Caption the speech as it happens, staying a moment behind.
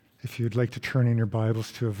If you'd like to turn in your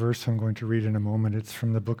Bibles to a verse I'm going to read in a moment, it's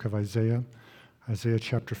from the book of Isaiah, Isaiah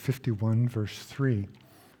chapter 51, verse 3.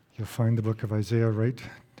 You'll find the book of Isaiah right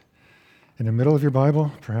in the middle of your Bible,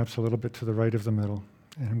 perhaps a little bit to the right of the middle.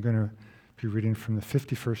 And I'm going to be reading from the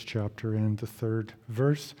 51st chapter and the 3rd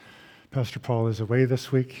verse. Pastor Paul is away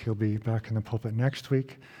this week. He'll be back in the pulpit next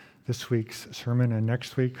week. This week's sermon and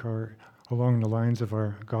next week are along the lines of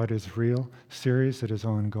our God is Real series that is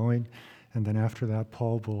ongoing. And then after that,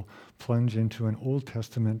 Paul will plunge into an Old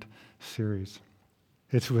Testament series.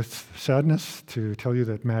 It's with sadness to tell you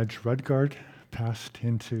that Madge Rudgard passed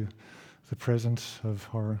into the presence of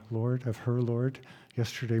our Lord, of her Lord,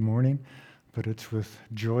 yesterday morning. But it's with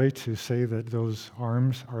joy to say that those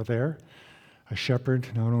arms are there, a shepherd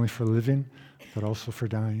not only for living, but also for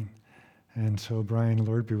dying. And so, Brian,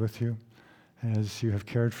 Lord be with you as you have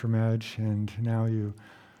cared for Madge, and now you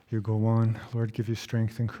go on. Lord, give you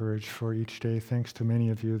strength and courage for each day. Thanks to many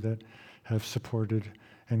of you that have supported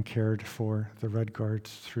and cared for the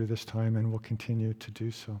Rudgards through this time and will continue to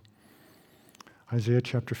do so. Isaiah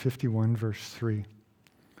chapter 51, verse 3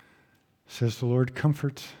 says, "The Lord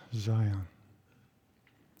comforts Zion.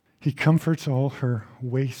 He comforts all her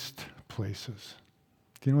waste places."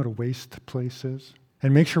 Do you know what a waste place is?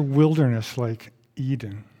 "And makes her wilderness like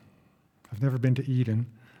Eden." I've never been to Eden,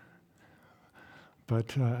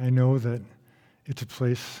 but I know that it's a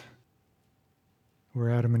place where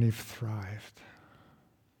Adam and Eve thrived.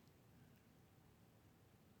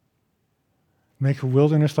 Make her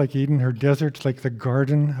wilderness like Eden, her deserts like the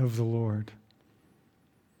garden of the Lord.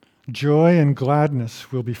 Joy and gladness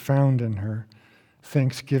will be found in her,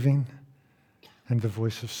 thanksgiving and the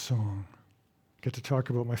voice of song. I get to talk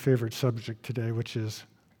about my favorite subject today, which is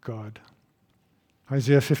God.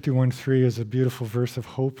 Isaiah 51:3 is a beautiful verse of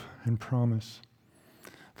hope and promise.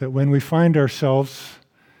 That when we find ourselves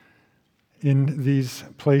in these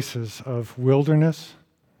places of wilderness,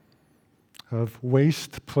 of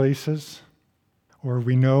waste places, or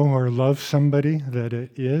we know or love somebody that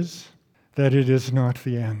it is not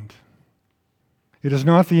the end. It is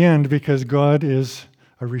not the end because God is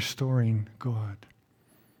a restoring God.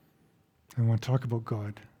 I want to talk about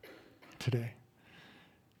God today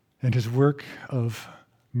and his work of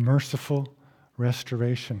merciful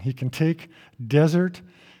restoration. He can take desert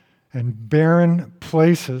and barren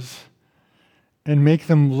places and make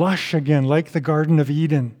them lush again, like the Garden of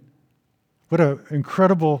Eden. What an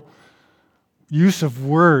incredible use of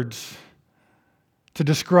words to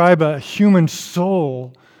describe a human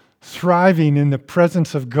soul thriving in the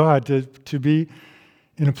presence of God, to be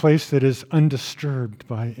in a place that is undisturbed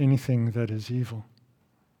by anything that is evil.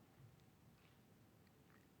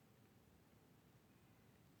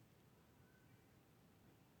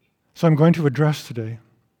 So I'm going to address today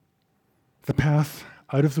the path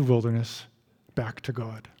out of the wilderness back to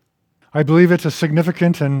God. I believe it's a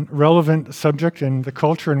significant and relevant subject in the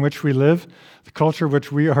culture in which we live, the culture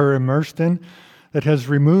which we are immersed in, that has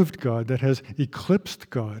removed God, that has eclipsed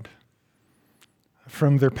God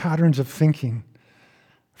from their patterns of thinking,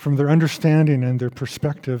 from their understanding and their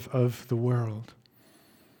perspective of the world.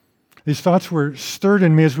 These thoughts were stirred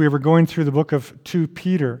in me as we were going through the book of 2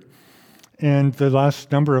 Peter. And the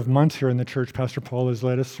last number of months here in the church, Pastor Paul has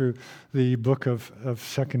led us through the book of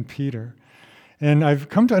 2 Peter. And I've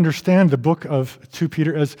come to understand the book of 2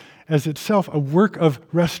 Peter as itself a work of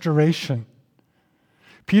restoration.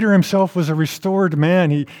 Peter himself was a restored man.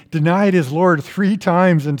 He denied his Lord 3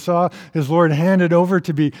 times and saw his Lord handed over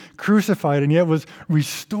to be crucified, and yet was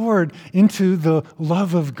restored into the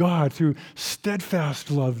love of God through steadfast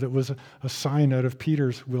love that was a sign out of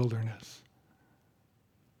Peter's wilderness.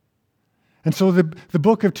 And so the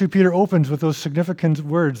book of 2 Peter opens with those significant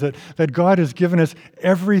words that God has given us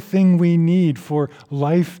everything we need for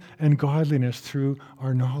life and godliness through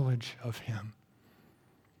our knowledge of him.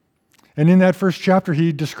 And in that first chapter,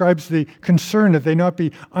 he describes the concern that they not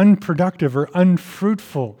be unproductive or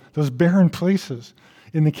unfruitful, those barren places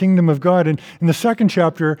in the kingdom of God. And in the second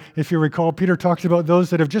chapter, if you recall, Peter talks about those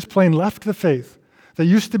that have just plain left the faith. They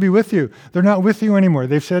used to be with you. They're not with you anymore.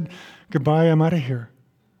 They've said, "Goodbye, I'm out of here."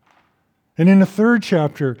 And in the third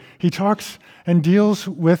chapter, he talks and deals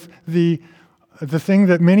with the thing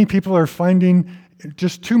that many people are finding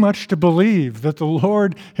just too much to believe, that the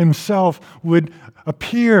Lord himself would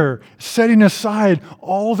appear, setting aside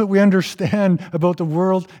all that we understand about the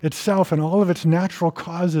world itself and all of its natural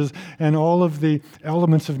causes and all of the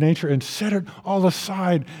elements of nature, and set it all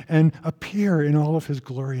aside and appear in all of his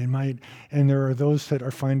glory and might. And there are those that are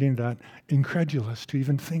finding that incredulous to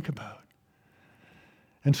even think about.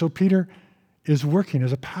 And so Peter is working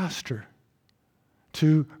as a pastor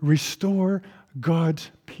to restore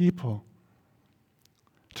God's people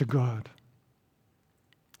to God.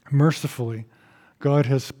 Mercifully, God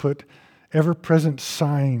has put ever-present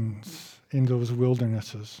signs in those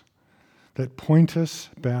wildernesses that point us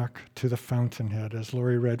back to the fountainhead, as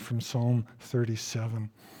Laurie read from Psalm 37.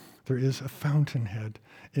 There is a fountainhead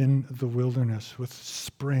in the wilderness with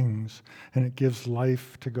springs, and it gives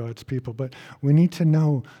life to God's people. But we need to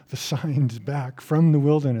know the signs back from the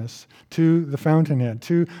wilderness to the fountainhead,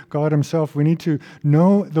 to God himself. We need to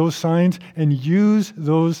know those signs and use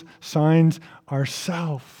those signs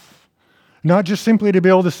ourselves. Not just simply to be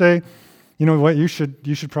able to say, you know what, you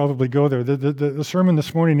should probably go there. The sermon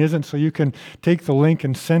this morning isn't so you can take the link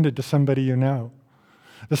and send it to somebody you know.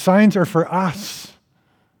 The signs are for us.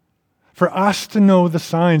 For us to know the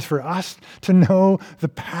signs, for us to know the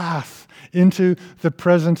path into the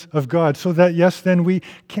presence of God, so that, yes, then we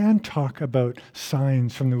can talk about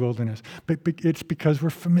signs from the wilderness. But it's because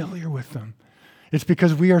we're familiar with them. It's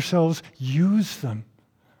because we ourselves use them.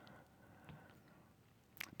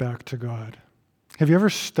 Back to God. Have you ever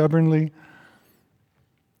stubbornly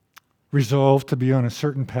resolved to be on a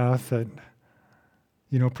certain path that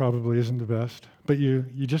you know probably isn't the best, but you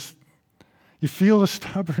feel the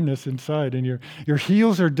stubbornness inside, and your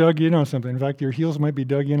heels are dug in on something. In fact, your heels might be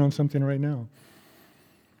dug in on something right now.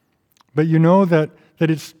 But you know that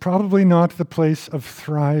it's probably not the place of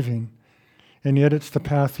thriving, and yet it's the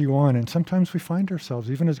path you on. And sometimes we find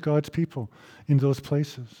ourselves, even as God's people, in those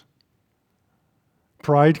places.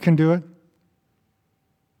 Pride can do it.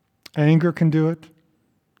 Anger can do it.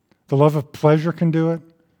 The love of pleasure can do it.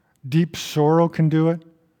 Deep sorrow can do it.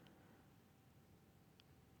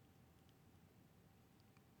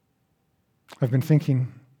 I've been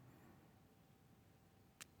thinking,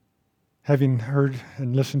 having heard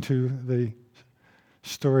and listened to the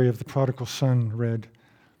story of the prodigal son read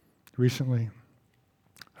recently,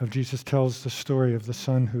 of Jesus tells the story of the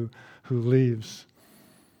son who leaves.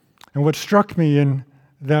 And what struck me in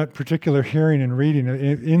that particular hearing and reading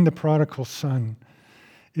in the prodigal son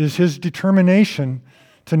is his determination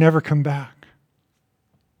to never come back.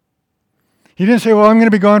 He didn't say, well, I'm going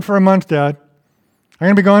to be gone for a month, Dad. I'm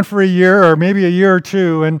going to be gone for a year or maybe a year or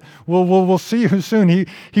two, and we'll see you soon.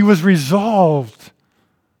 He was resolved.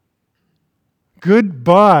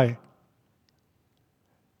 Goodbye.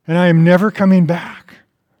 And I am never coming back.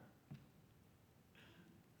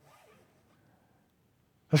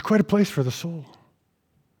 That's quite a place for the soul.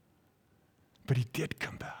 But he did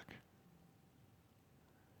come back.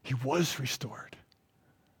 He was restored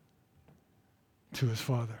to his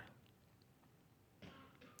Father.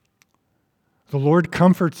 The Lord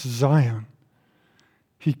comforts Zion.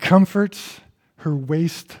 He comforts her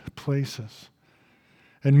waste places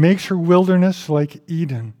and makes her wilderness like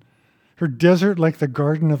Eden, her desert like the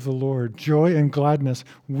garden of the Lord. Joy and gladness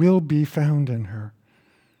will be found in her,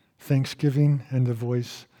 thanksgiving and the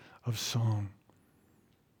voice of song.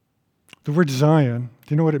 The word Zion,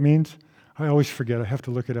 do you know what it means? I always forget. I have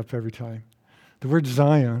to look it up every time. The word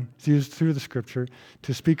Zion is used through the Scripture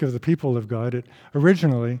to speak of the people of God. It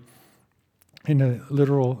originally, in a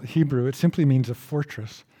literal Hebrew, it simply means a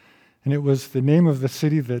fortress. And it was the name of the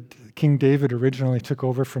city that King David originally took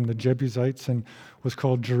over from the Jebusites and was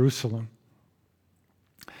called Jerusalem.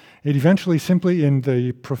 It eventually simply, in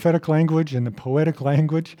the prophetic language and the poetic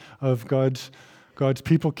language of God's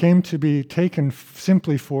people, came to be taken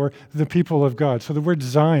simply for the people of God. So the word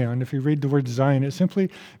Zion, if you read the word Zion, it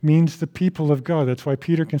simply means the people of God. That's why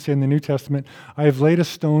Peter can say in the New Testament, I have laid a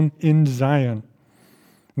stone in Zion.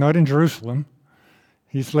 Not in Jerusalem.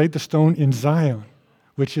 He's laid the stone in Zion,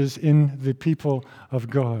 which is in the people of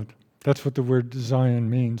God. That's what the word Zion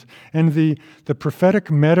means. And the prophetic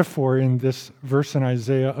metaphor in this verse in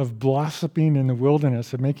Isaiah of blossoming in the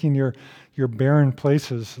wilderness, of making your barren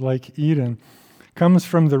places like Eden, comes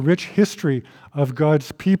from the rich history of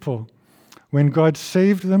God's people when God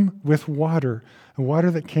saved them with water, a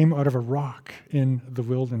water that came out of a rock in the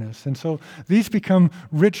wilderness. And so these become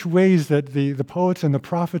rich ways that the poets and the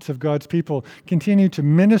prophets of God's people continue to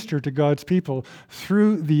minister to God's people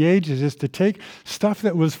through the ages, is to take stuff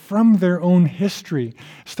that was from their own history,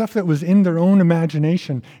 stuff that was in their own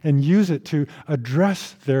imagination, and use it to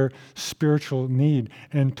address their spiritual need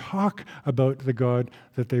and talk about the God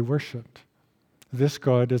that they worshiped. This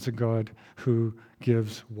God is a God who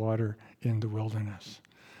gives water in the wilderness.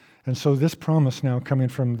 And so this promise now coming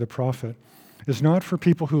from the prophet is not for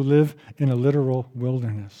people who live in a literal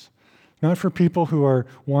wilderness, not for people who are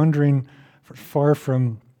wandering far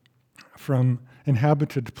from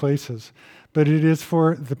inhabited places, but it is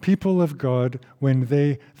for the people of God when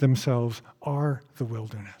they themselves are the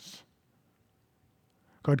wilderness.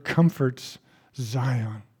 God comforts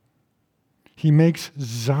Zion. He makes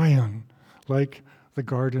Zion like the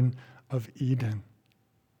Garden of Eden.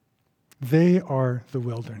 They are the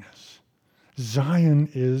wilderness. Zion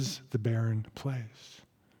is the barren place.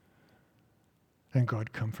 And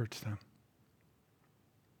God comforts them.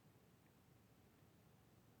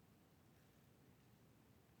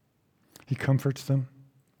 He comforts them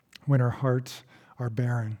when our hearts are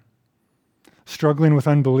barren, struggling with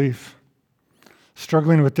unbelief,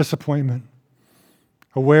 struggling with disappointment,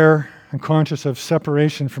 aware and conscious of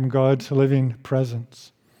separation from God's living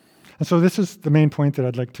presence. And so this is the main point that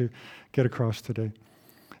I'd like to get across today,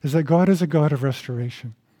 is that God is a God of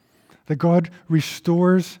restoration, that God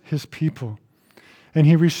restores his people. And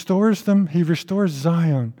he restores them, he restores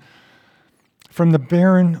Zion from the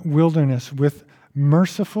barren wilderness with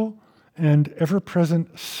merciful and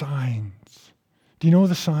ever-present signs. Do you know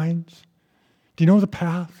the signs? Do you know the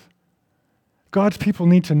path? God's people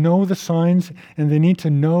need to know the signs, and they need to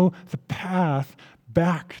know the path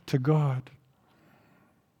back to God.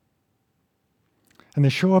 And they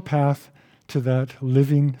show a path to that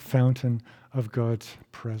living fountain of God's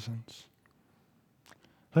presence.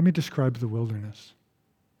 Let me describe the wilderness.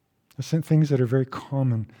 The things that are very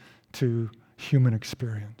common to human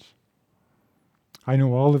experience. I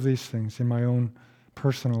know all of these things in my own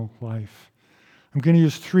personal life. I'm going to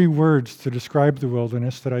use 3 words to describe the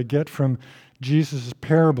wilderness that I get from Jesus'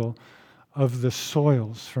 parable of the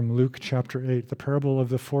soils from Luke chapter 8, the parable of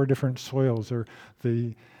the 4 different soils, or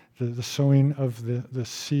the sowing of the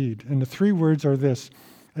seed. And the 3 words are this: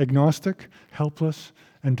 agnostic, helpless,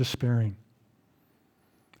 and despairing.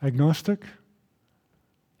 Agnostic,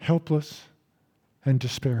 helpless, and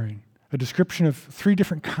despairing. A description of 3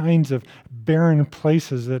 different kinds of barren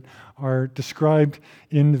places that are described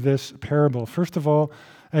in this parable. First of all,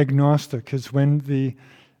 agnostic is when the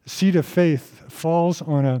seed of faith falls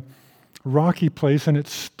on a rocky place and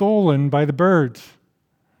it's stolen by the birds.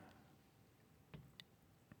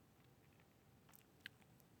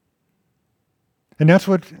 And that's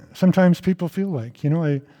what sometimes people feel like. You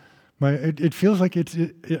know, it feels like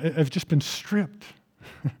I've just been stripped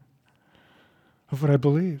of what I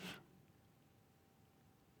believe.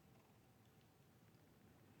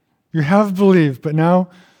 You have believed, but now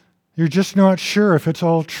you're just not sure if it's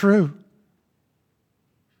all true.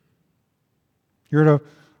 You're at a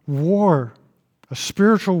war, a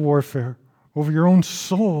spiritual warfare over your own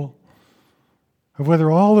soul, of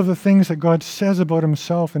whether all of the things that God says about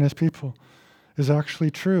himself and his people is actually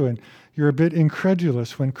true. And you're a bit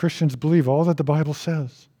incredulous when Christians believe all that the Bible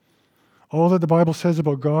says. All that the Bible says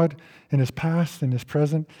about God in his past, and his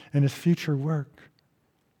present, and his future work.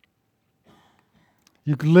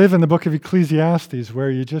 You live in the book of Ecclesiastes where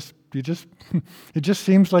it just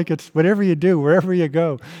seems like it's whatever you do, wherever you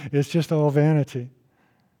go, it's just all vanity.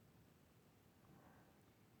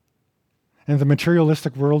 And the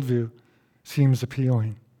materialistic worldview seems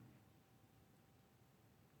appealing.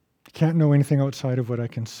 I can't know anything outside of what I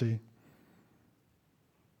can see.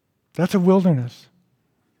 That's a wilderness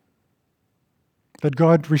that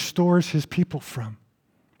God restores his people from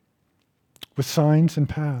with signs and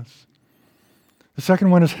paths. The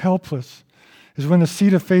second one is helpless, is when the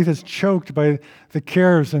seed of faith is choked by the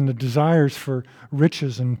cares and the desires for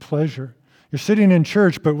riches and pleasure. You're sitting in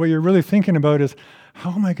church, but what you're really thinking about is,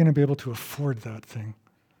 how am I going to be able to afford that thing?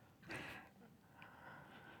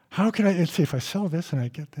 How can let's see, if I sell this and I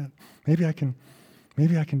get that, maybe I can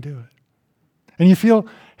do it. And you feel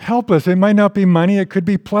helpless. It might not be money, it could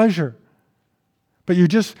be pleasure. But you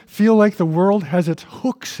just feel like the world has its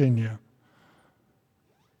hooks in you.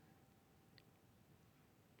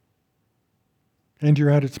 And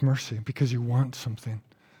you're at its mercy because you want something.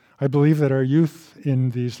 I believe that our youth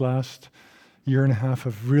in these last year and a half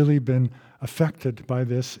have really been affected by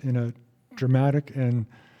this in a dramatic and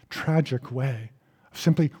tragic way, of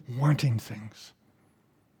simply wanting things.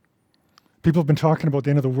 People have been talking about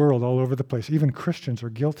the end of the world all over the place. Even Christians are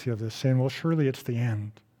guilty of this, saying, well, surely it's the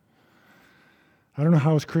end. I don't know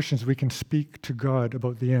how as Christians we can speak to God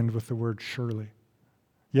about the end with the word surely.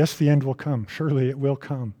 Yes, the end will come. Surely it will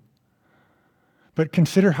come. But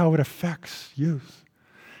consider how it affects youth.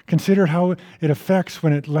 Consider how it affects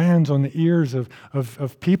when it lands on the ears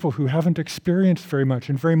of people who haven't experienced very much,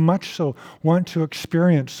 and very much so want to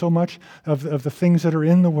experience so much of the things that are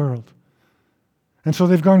in the world. And so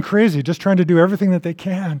they've gone crazy, just trying to do everything that they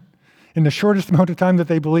can in the shortest amount of time that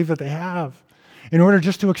they believe that they have, in order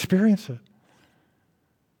just to experience it.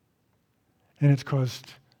 And it's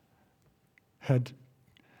had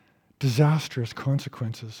disastrous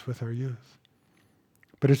consequences with our youth.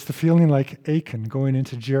 But it's the feeling like Achan going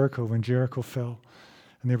into Jericho when Jericho fell.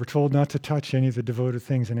 And they were told not to touch any of the devoted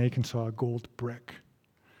things, and Achan saw a gold brick.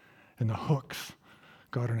 And the hooks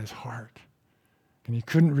got on his heart. And he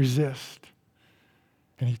couldn't resist.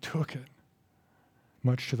 And he took it,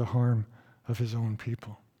 much to the harm of his own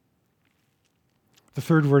people. The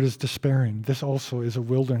third word is despairing. This also is a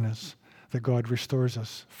wilderness that God restores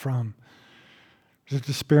us from.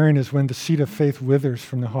 Despairing is when the seed of faith withers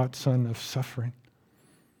from the hot sun of suffering.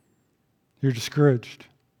 You're discouraged.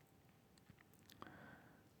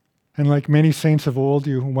 And like many saints of old,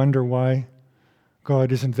 you wonder why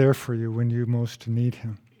God isn't there for you when you most need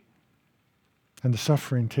him. And the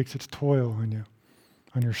suffering takes its toll on you,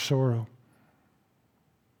 on your sorrow,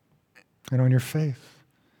 and on your faith.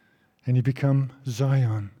 And you become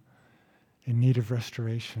Zion in need of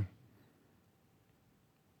restoration.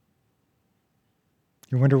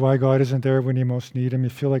 You wonder why God isn't there when you most need him. You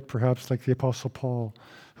feel like perhaps like the Apostle Paul,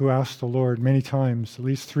 who asked the Lord many times, at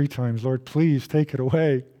least 3 times, Lord, please take it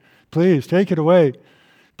away. Please take it away.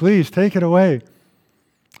 Please take it away.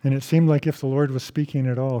 And it seemed like if the Lord was speaking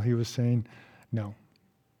at all, he was saying, no.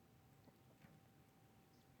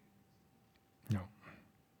 No.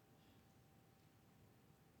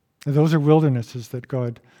 And those are wildernesses that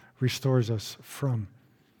God restores us from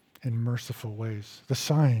in merciful ways. The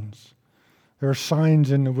signs. There are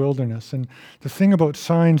signs in the wilderness. And the thing about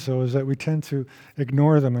signs, though, is that we tend to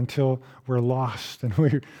ignore them until we're lost and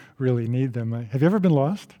we really need them. Have you ever been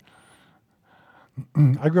lost?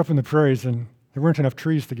 I grew up in the prairies, and there weren't enough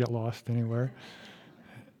trees to get lost anywhere.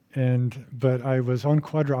 But I was on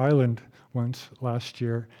Quadra Island once last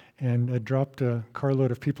year, and I dropped a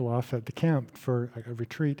carload of people off at the camp for a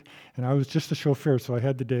retreat. And I was just a chauffeur, so I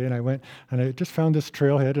had the day, and I went, and I just found this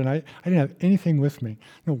trailhead, and I didn't have anything with me.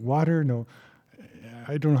 No water,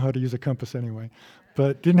 I don't know how to use a compass anyway,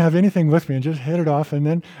 but didn't have anything with me and just headed off. And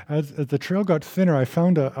then as the trail got thinner, I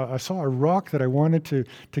saw a rock that I wanted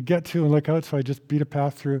to get to and look out, so I just beat a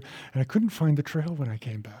path through, and I couldn't find the trail when I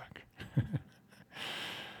came back.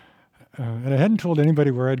 And I hadn't told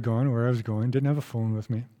anybody where I'd gone, where I was going, didn't have a phone with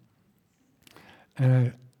me.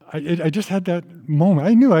 And I just had that moment.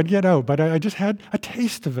 I knew I'd get out, but I just had a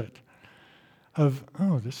taste of it,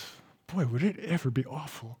 would it ever be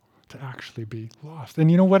awful to actually be lost? And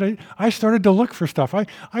you know what? I started to look for stuff.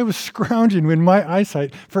 I was scrounging in my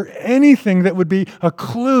eyesight for anything that would be a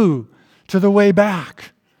clue to the way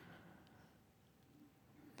back.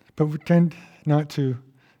 But we tend not to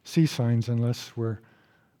see signs unless we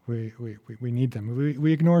need them.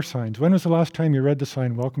 We ignore signs. When was the last time you read the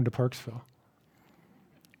sign, "Welcome to Parksville"?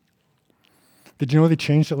 Did you know they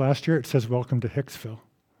changed it last year? It says, "Welcome to Hicksville."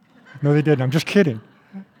 No, they didn't. I'm just kidding.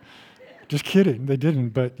 Just kidding. They didn't,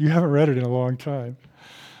 but you haven't read it in a long time.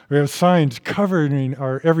 We have signs covering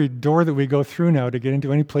every door that we go through now to get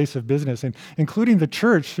into any place of business, and including the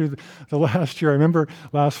church through the last year. I remember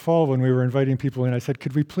last fall when we were inviting people in, I said,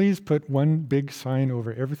 could we please put one big sign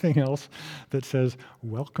over everything else that says,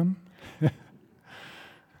 "Welcome"?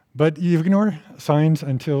 But you ignore signs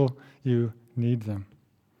until you need them.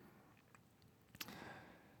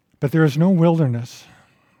 But there is no wilderness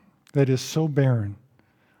that is so barren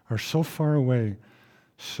or so far away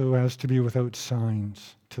so as to be without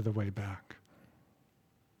signs to the way back.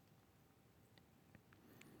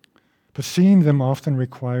 But seeing them often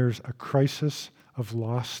requires a crisis of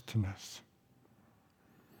lostness.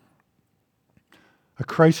 A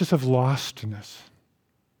crisis of lostness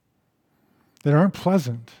that aren't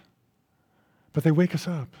pleasant, but they wake us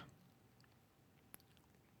up.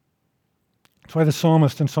 That's why the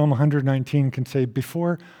psalmist in Psalm 119 can say,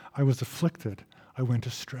 "Before I was afflicted, I went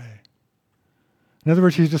astray." In other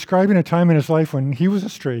words, he's describing a time in his life when he was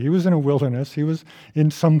astray. He was in a wilderness. He was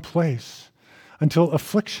in some place until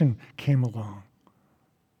affliction came along.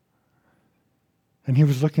 And he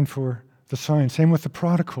was looking for the sign. Same with the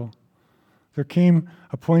prodigal. There came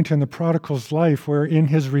a point in the prodigal's life where in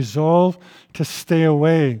his resolve to stay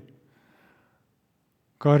away,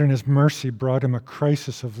 God in his mercy brought him a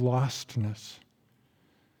crisis of lostness.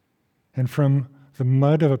 And from the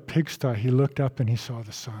mud of a pigsty, he looked up and he saw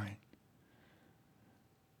the sign.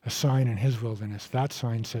 A sign in his wilderness. That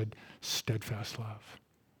sign said, steadfast love.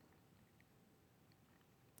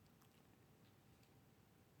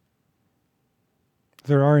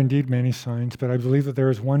 There are indeed many signs, but I believe that there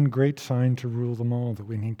is one great sign to rule them all that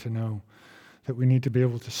we need to know, that we need to be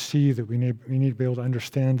able to see, that we need to be able to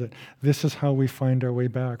understand that this is how we find our way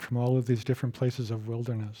back from all of these different places of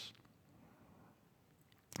wilderness.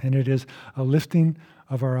 And it is a lifting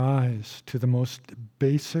of our eyes to the most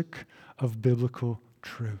basic of biblical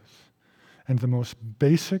truth. And the most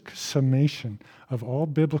basic summation of all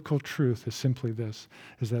biblical truth is simply this,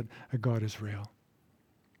 is that God is real.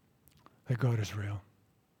 That God is real.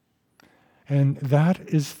 And that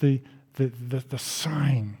is the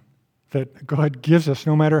sign that God gives us,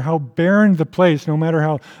 no matter how barren the place, no matter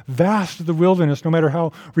how vast the wilderness, no matter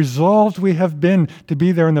how resolved we have been to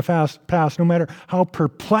be there in the past, no matter how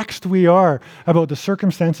perplexed we are about the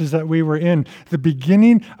circumstances that we were in, the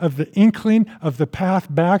beginning of the inkling of the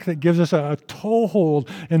path back that gives us a toehold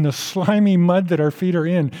in the slimy mud that our feet are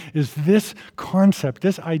in is this concept,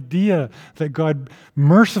 this idea that God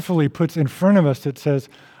mercifully puts in front of us that says,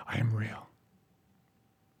 I am real.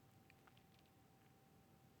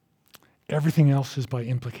 Everything else is by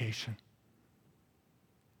implication.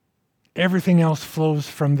 Everything else flows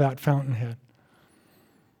from that fountainhead.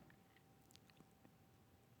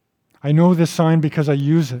 I know this sign because I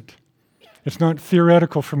use it. It's not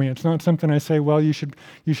theoretical for me. It's not something I say, well, you should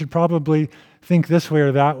probably think this way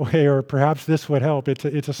or that way, or perhaps this would help.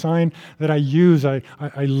 It's a sign that I use. I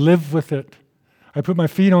live with it. I put my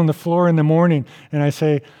feet on the floor in the morning and I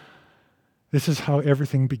say, this is how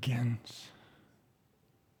everything begins.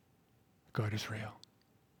 God is real.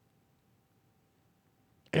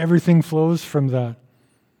 Everything flows from that.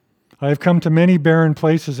 I have come to many barren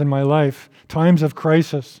places in my life, times of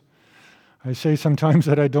crisis. I say sometimes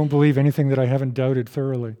that I don't believe anything that I haven't doubted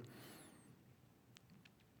thoroughly.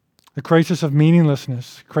 The crisis of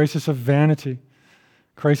meaninglessness, crisis of vanity,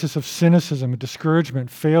 crisis of cynicism, discouragement,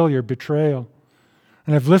 failure, betrayal.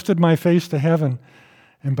 And I've lifted my face to heaven,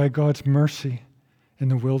 and by God's mercy in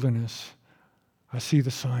the wilderness, I see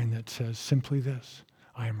the sign that says simply this,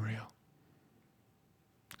 I am real.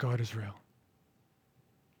 God is real.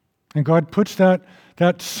 And God puts that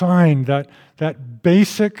sign, that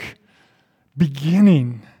basic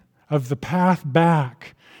beginning of the path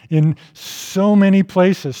back in so many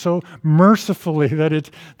places, so mercifully that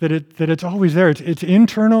it's always there. It's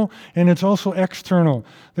internal and it's also external.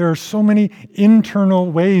 There are so many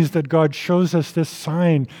internal ways that God shows us this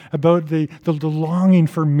sign about the longing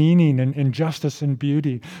for meaning and justice and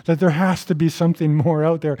beauty, that there has to be something more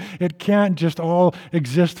out there. It can't just all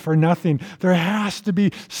exist for nothing. There has to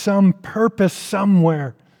be some purpose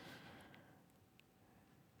somewhere.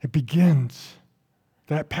 It begins,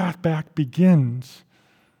 that path back begins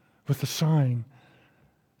with a sign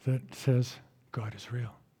that says, God is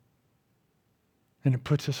real. And it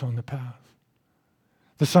puts us on the path.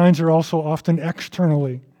 The signs are also often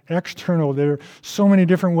external. There are so many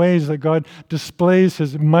different ways that God displays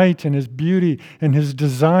His might and His beauty and His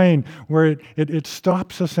design where it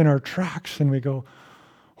stops us in our tracks and we go,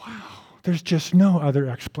 wow, there's just no other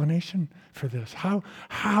explanation for this.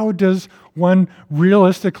 How does one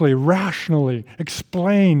realistically, rationally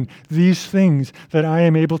explain these things that I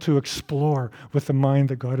am able to explore with the mind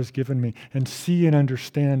that God has given me and see and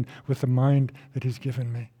understand with the mind that He's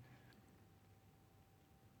given me?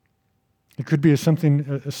 It could be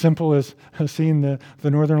something as simple as seeing the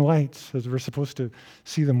northern lights, as we're supposed to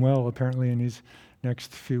see them well, apparently, in these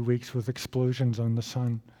next few weeks with explosions on the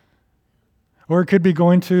sun. Or it could be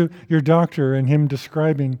going to your doctor and him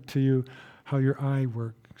describing to you how your eye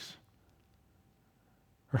works,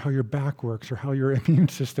 or how your back works, or how your immune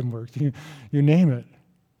system works. You name it.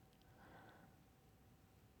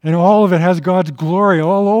 And all of it has God's glory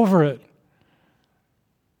all over it.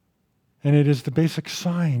 And it is the basic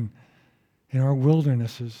sign in our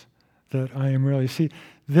wildernesses that I am real. You see,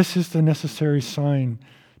 this is the necessary sign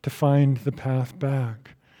to find the path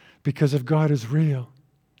back, because if God is real,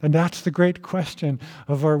 and that's the great question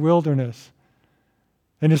of our wilderness.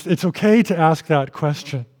 And it's okay to ask that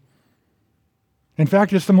question. In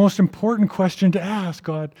fact, it's the most important question to ask.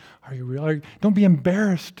 God, are you real? Don't be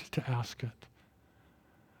embarrassed to ask it.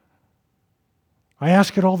 I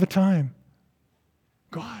ask it all the time.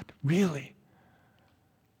 God, really?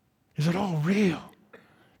 Is it all real?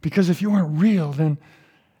 Because if you aren't real, then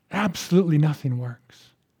absolutely nothing works.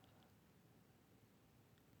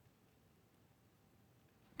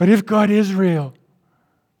 But if God is real,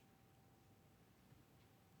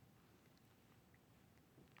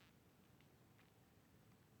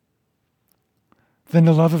 then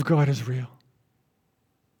the love of God is real,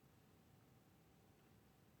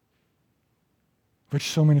 which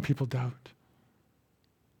so many people doubt.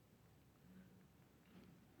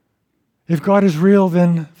 If God is real,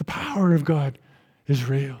 then the power of God is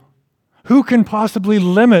real. Who can possibly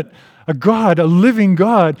limit a God, a living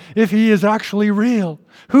God, if He is actually real?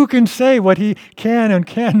 Who can say what He can and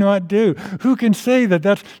cannot do? Who can say that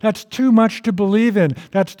that's too much to believe in,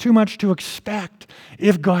 that's too much to expect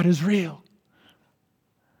if God is real?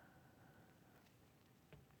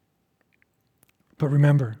 But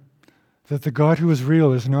remember that the God who is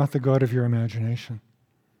real is not the God of your imagination.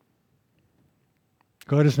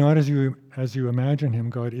 God is not as you imagine Him.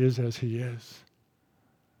 God is as He is.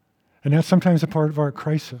 And that's sometimes a part of our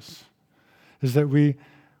crisis, is that we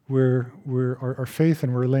our faith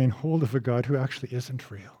and we're laying hold of a God who actually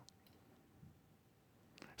isn't real.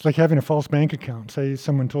 It's like having a false bank account. Say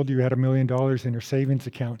someone told you had $1 million in your savings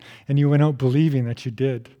account and you went out believing that you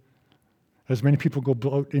did. As many people go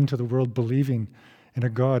out into the world believing in a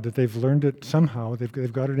God that they've learned it somehow,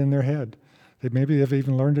 they've got it in their head. Maybe they've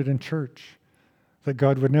even learned it in church, that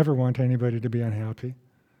God would never want anybody to be unhappy,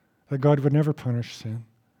 that God would never punish sin.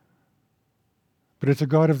 But it's a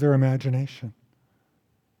God of their imagination.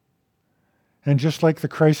 And just like the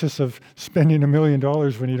crisis of spending $1 million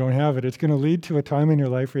when you don't have it, it's going to lead to a time in your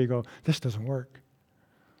life where you go, this doesn't work.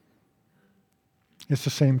 It's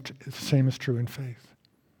the same is true in faith.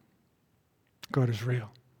 God is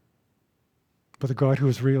real. But the God who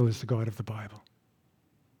is real is the God of the Bible.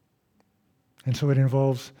 And so it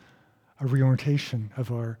involves a reorientation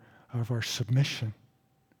of our submission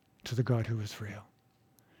to the God who is real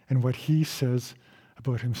and what he says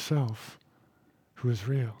about himself, who is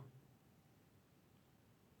real.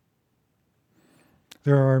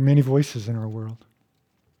 There are many voices in our world.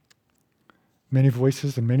 Many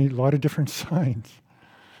voices and a lot of different signs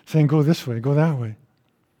saying, go this way, go that way.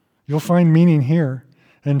 You'll find meaning here.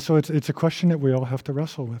 And so it's a question that we all have to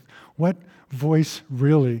wrestle with. What voice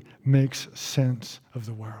really makes sense of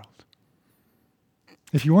the world?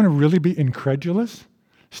 If you want to really be incredulous,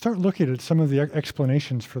 start looking at some of the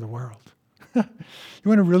explanations for the world. You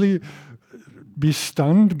want to really be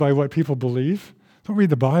stunned by what people believe? Don't read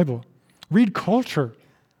the Bible. Read culture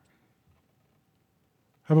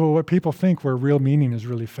about what people think where real meaning is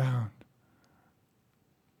really found.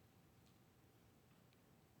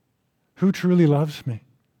 Who truly loves me?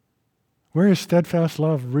 Where is steadfast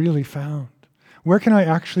love really found? Where can I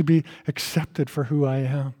actually be accepted for who I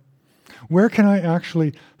am? Where can I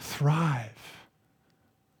actually thrive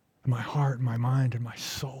in my heart, my mind, and my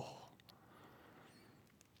soul?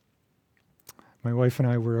 My wife and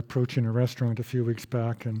I were approaching a restaurant a few weeks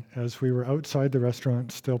back, and as we were outside the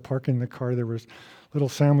restaurant, still parking the car, there was little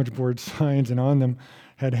sandwich board signs, and on them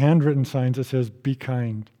had handwritten signs that says, "Be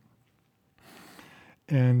kind."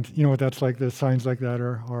 And you know what that's like? The signs like that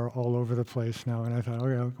are all over the place now. And I thought,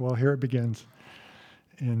 okay, well, here it begins.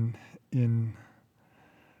 In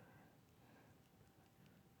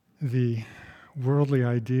the worldly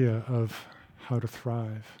idea of how to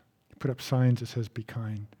thrive. You put up signs that says, "Be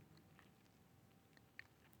kind."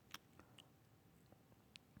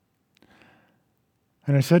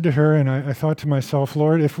 And I said to her, and I thought to myself,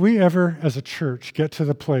 Lord, if we ever as a church get to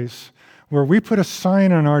the place where we put a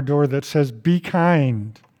sign on our door that says, "Be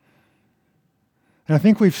kind," and I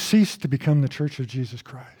think we've ceased to become the church of Jesus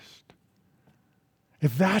Christ.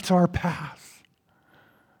 If that's our path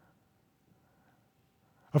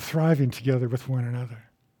of thriving together with one another.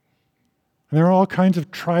 And there are all kinds of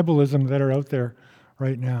tribalism that are out there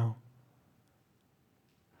right now.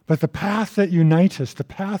 But the path that unites us, the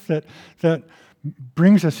path that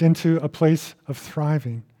brings us into a place of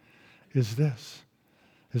thriving is this,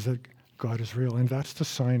 is that God is real. And that's the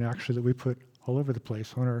sign actually that we put all over the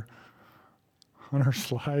place on our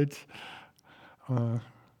slides.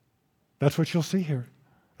 That's what you'll see here.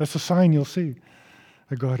 That's the sign you'll see,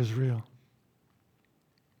 that God is real.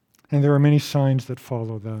 And there are many signs that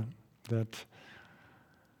follow that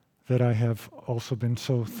I have also been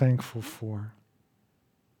so thankful for.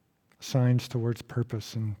 Signs towards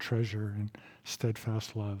purpose and treasure and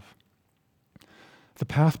steadfast love. The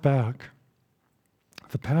path back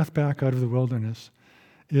out of the wilderness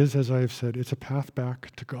is, as I have said, it's a path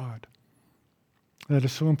back to God. That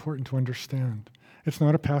is so important to understand. It's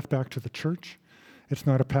not a path back to the church. It's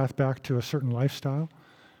not a path back to a certain lifestyle.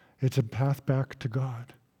 It's a path back to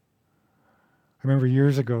God. I remember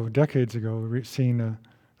years ago, decades ago, seeing,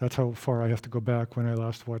 that's how far I have to go back when I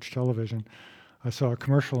last watched television. I saw a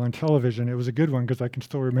commercial on television. It was a good one because I can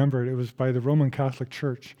still remember it. It was by the Roman Catholic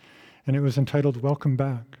Church, and it was entitled "Welcome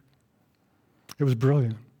Back." It was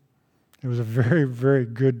brilliant. It was a very, very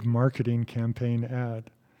good marketing campaign ad.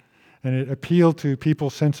 And it appealed to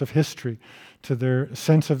people's sense of history, to their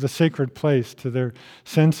sense of the sacred place, to their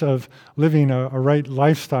sense of living a right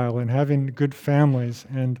lifestyle and having good families,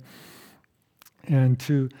 and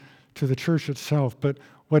to the church itself. But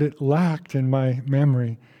what it lacked in my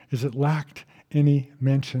memory is it lacked any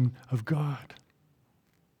mention of God.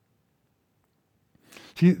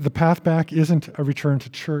 See, the path back isn't a return to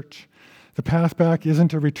church. The path back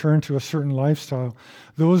isn't a return to a certain lifestyle.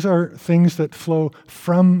 Those are things that flow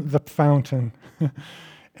from the fountain,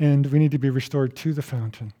 and we need to be restored to the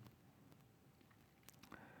fountain.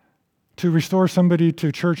 To restore somebody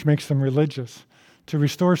to church makes them religious. To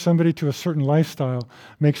restore somebody to a certain lifestyle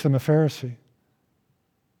makes them a Pharisee.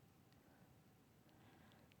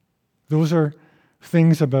 Those are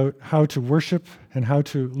things about how to worship and how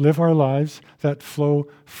to live our lives that flow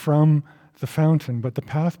from the fountain, but the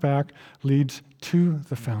path back leads to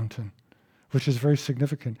the fountain, which is very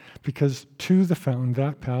significant because to the fountain,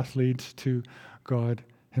 that path leads to God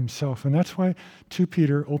himself. And that's why 2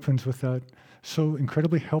 Peter opens with that so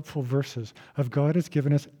incredibly helpful verses of God has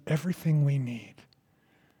given us everything we need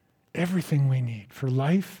for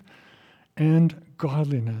life and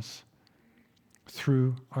godliness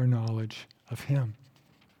through our knowledge of him.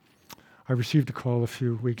 I received a call a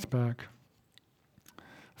few weeks back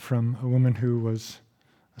from a woman who was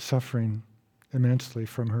suffering immensely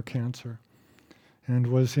from her cancer and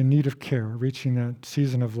was in need of care, reaching that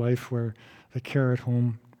season of life where the care at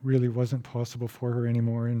home really wasn't possible for her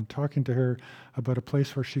anymore, and talking to her about a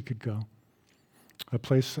place where she could go, a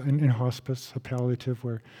place in hospice, a palliative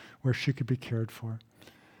where she could be cared for.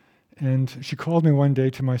 And she called me one day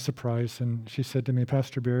to my surprise, and she said to me,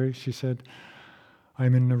 Pastor Barry, she said,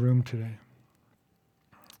 I'm in the room today.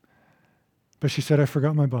 But she said, I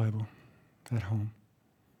forgot my Bible at home.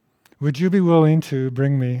 Would you be willing to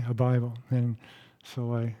bring me a Bible? And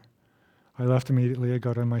so I left immediately. I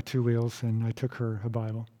got on my 2 wheels and I took her a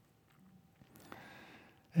Bible.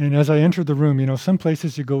 And as I entered the room, some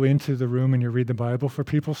places you go into the room and you read the Bible for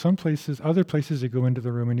people. Other places you go into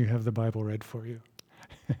the room and you have the Bible read for you.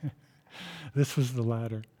 This was the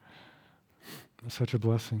latter. Such a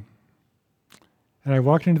blessing. And I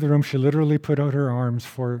walked into the room. She literally put out her arms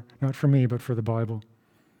not for me, but for the Bible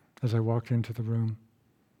as I walked into the room.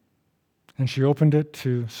 And she opened it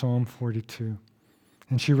to Psalm 42.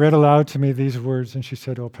 And she read aloud to me these words, and she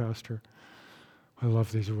said, oh, Pastor, I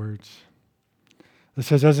love these words. It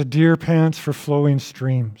says, as a deer pants for flowing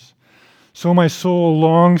streams, so my soul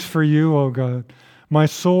longs for you, O God. My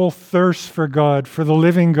soul thirsts for God, for the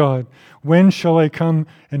living God. When shall I come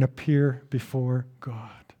and appear before God?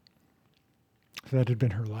 So that had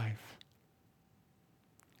been her life.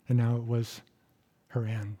 And now it was her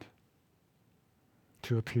end,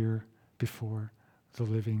 to appear before the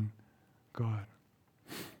living God.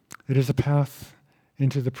 It is a path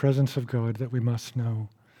into the presence of God that we must know.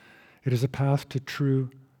 It is a path to true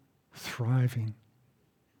thriving.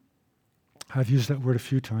 I've used that word a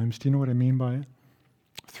few times. Do you know what I mean by it?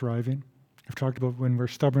 Thriving. I've talked about when we're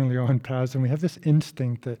stubbornly on paths and we have this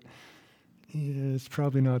instinct that it's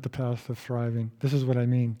probably not the path of thriving. This is what I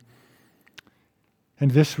mean.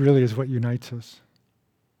 And this really is what unites us.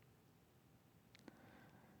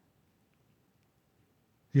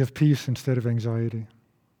 You have peace instead of anxiety.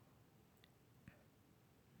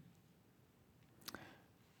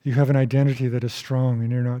 You have an identity that is strong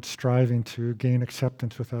and you're not striving to gain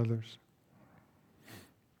acceptance with others.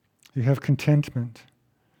 You have contentment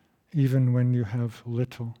even when you have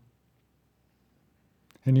little.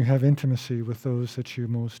 And you have intimacy with those that you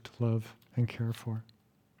most love and care for.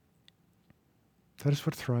 That is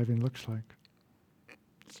what thriving looks like.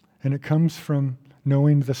 And it comes from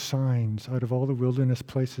knowing the signs out of all the wilderness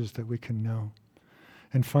places that we can know,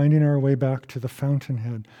 and finding our way back to the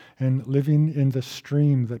fountainhead and living in the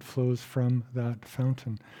stream that flows from that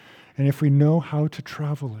fountain. And if we know how to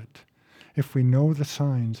travel it, if we know the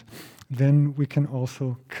signs, then we can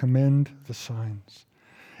also commend the signs.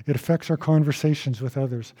 It affects our conversations with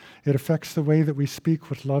others. It affects the way that we speak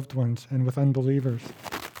with loved ones and with unbelievers.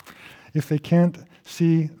 If they can't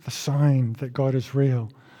see the sign that God is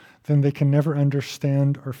real, then they can never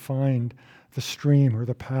understand or find the stream or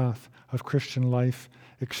the path of Christian life,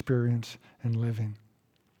 experience, and living.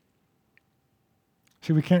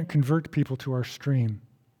 See, we can't convert people to our stream.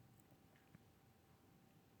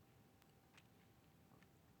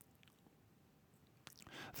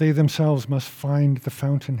 They themselves must find the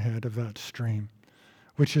fountainhead of that stream,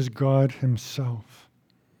 which is God himself,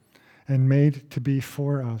 and made to be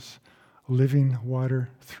for us living water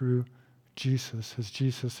through Jesus, as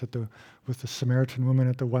Jesus with the Samaritan woman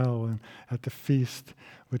at the well and at the feast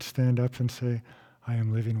would stand up and say, I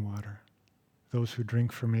am living water. Those who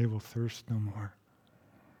drink from me will thirst no more.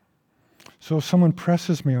 So if someone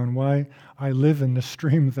presses me on why I live in the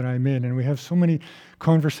stream that I'm in, and we have so many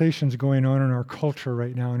conversations going on in our culture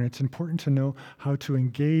right now, and it's important to know how to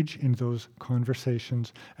engage in those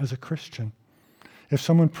conversations as a Christian. If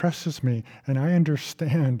someone presses me and I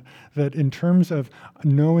understand that in terms of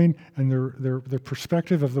knowing and their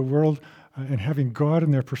perspective of the world and having God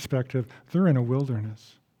in their perspective, they're in a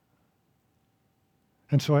wilderness.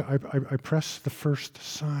 And so I press the first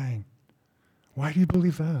sign. Why do you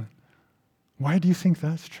believe that? Why do you think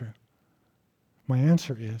that's true? My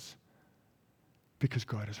answer is, because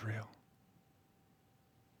God is real.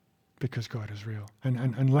 because God is real. And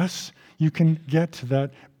unless you can get to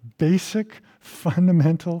that basic,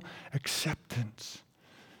 fundamental acceptance,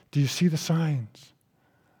 do you see the signs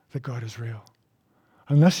that God is real?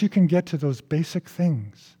 Unless you can get to those basic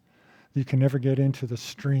things, you can never get into the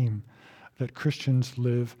stream that Christians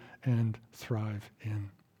live and thrive in.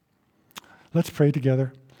 Let's pray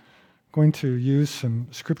together. I'm going to use some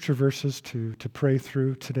scripture verses to pray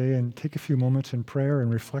through today and take a few moments in prayer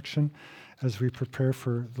and reflection as we prepare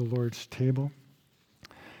for the Lord's table.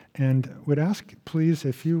 And would ask, please,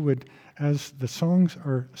 if you would, as the songs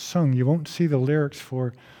are sung, you won't see the lyrics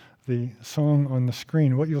for the song on the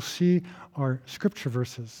screen. What you'll see are scripture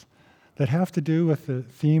verses that have to do with the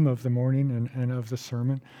theme of the morning and of the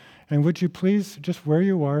sermon. And would you please, just where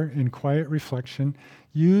you are in quiet reflection,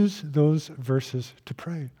 use those verses to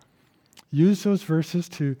pray. Use those verses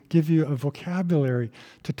to give you a vocabulary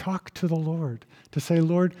to talk to the Lord, to say,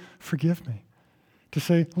 Lord, forgive me, to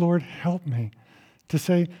say, Lord, help me, to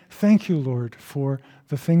say, thank you, Lord, for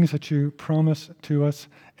the things that you promise to us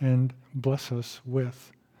and bless us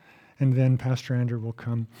with. And then Pastor Andrew will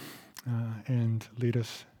come and lead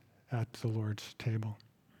us at the Lord's table.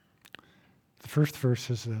 The first verse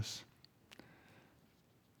is this,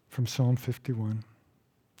 from Psalm 51.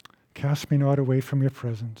 Cast me not away from your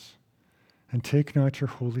presence, and take not your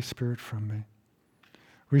Holy Spirit from me.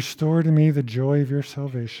 Restore to me the joy of your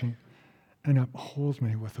salvation, and uphold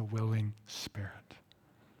me with a willing spirit.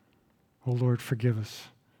 O Lord, forgive us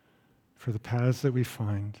for the paths that we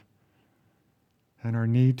find and our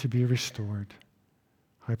need to be restored.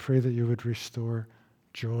 I pray that you would restore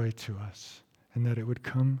joy to us and that it would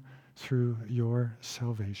come through your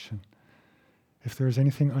salvation. If there is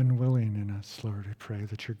anything unwilling in us, Lord, I pray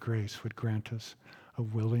that your grace would grant us a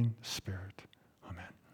willing spirit.